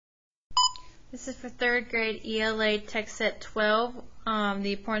This is for 3rd grade ELA text set 12,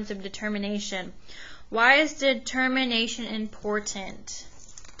 the importance of determination. Why is determination important?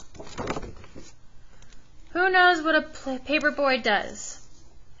 Who knows what a paperboy does?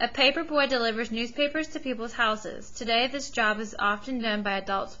 A paperboy delivers newspapers to people's houses. Today, this job is often done by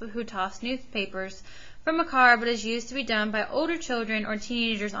adults who toss newspapers from a car, but is used to be done by older children or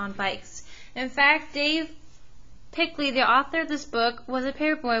teenagers on bikes. In fact, Dave Pickley, the author of this book, was a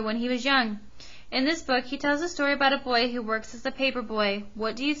paperboy when he was young. In this book, he tells a story about a boy who works as a paperboy.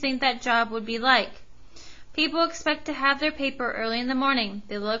 What do you think that job would be like? People expect to have their paper early in the morning.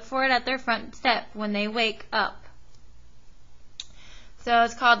 They look for it at their front step when they wake up. So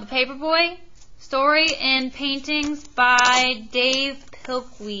it's called The Paperboy, Story and Paintings by Dave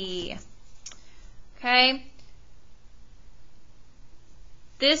Pickley. Okay.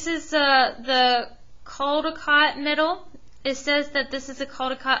 This is the Caldecott Medal. It says that this is a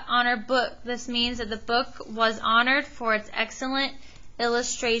Caldecott Honor book. This means that the book was honored for its excellent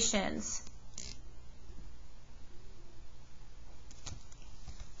illustrations.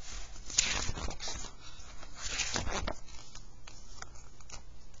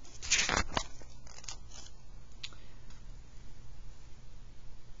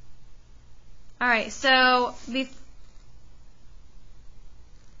 Alright, so the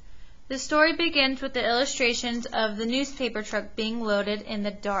story begins with the illustrations of the newspaper truck being loaded in the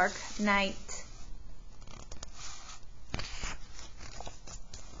dark night.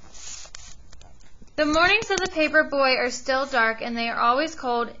 The mornings of the Paperboy are still dark, and they are always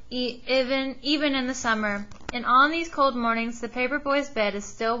cold, even in the summer. And on these cold mornings, the Paperboy's bed is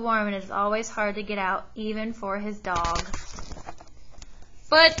still warm, and it is always hard to get out, even for his dog.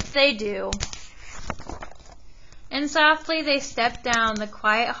 But they do. And softly they step down the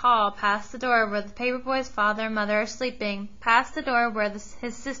quiet hall, past the door where the Paperboy's father and mother are sleeping, past the door where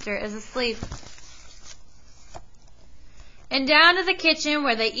his sister is asleep, and down to the kitchen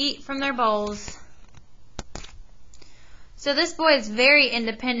where they eat from their bowls. So this boy is very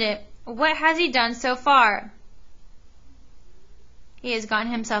independent. What has he done so far? He has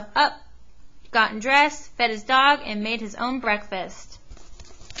gotten himself up, gotten dressed, fed his dog, and made his own breakfast.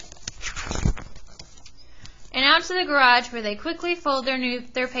 And out to the garage where they quickly fold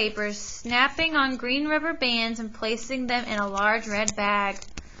their papers, snapping on green rubber bands and placing them in a large red bag.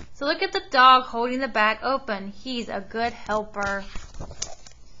 So look at the dog holding the bag open. He's a good helper.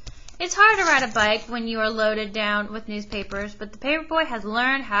 It's hard to ride a bike when you are loaded down with newspapers, but the Paperboy has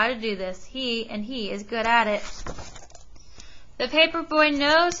learned how to do this. He is good at it. The Paperboy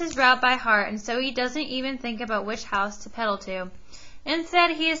knows his route by heart, and so he doesn't even think about which house to pedal to. Instead,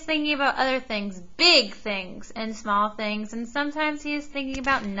 he is thinking about other things, big things and small things, and sometimes he is thinking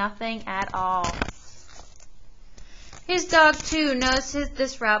about nothing at all. His dog, too, knows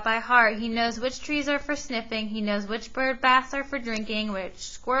this route by heart. He knows which trees are for sniffing, he knows which bird baths are for drinking, which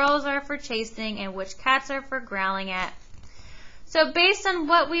squirrels are for chasing, and which cats are for growling at. So based on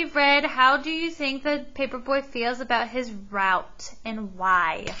what we've read, how do you think the Paperboy feels about his route, and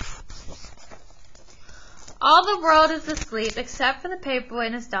why? All the world is asleep except for the Paperboy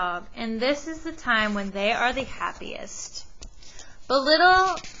and his dog, and this is the time when they are the happiest. But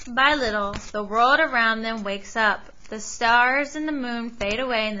little by little, the world around them wakes up. The stars and the moon fade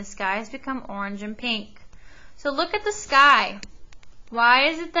away, and the skies become orange and pink. So look at the sky. Why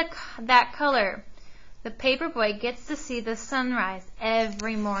is it that color? The Paperboy gets to see the sunrise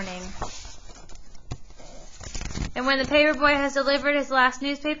every morning. And when the Paperboy has delivered his last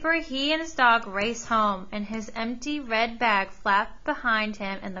newspaper, he and his dog race home, and his empty red bag flaps behind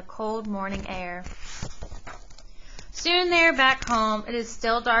him in the cold morning air. Soon they are back home. It is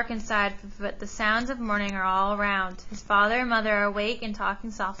still dark inside, but the sounds of morning are all around. His father and mother are awake and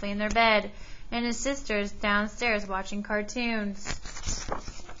talking softly in their bed, and his sisters downstairs watching cartoons.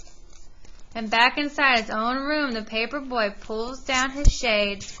 And back inside his own room, the Paperboy pulls down his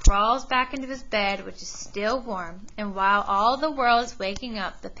shades, crawls back into his bed, which is still warm. And while all the world is waking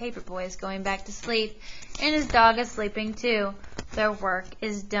up, the Paperboy is going back to sleep, and his dog is sleeping too. Their work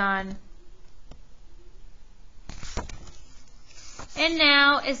is done. And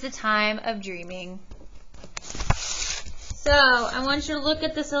now is the time of dreaming. So, I want you to look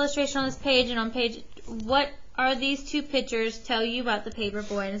at this illustration on this page, and on page, what are these two pictures tell you about the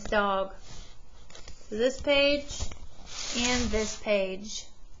Paperboy and his dog? This page and this page.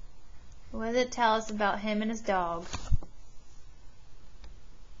 What does it tell us about him and his dog?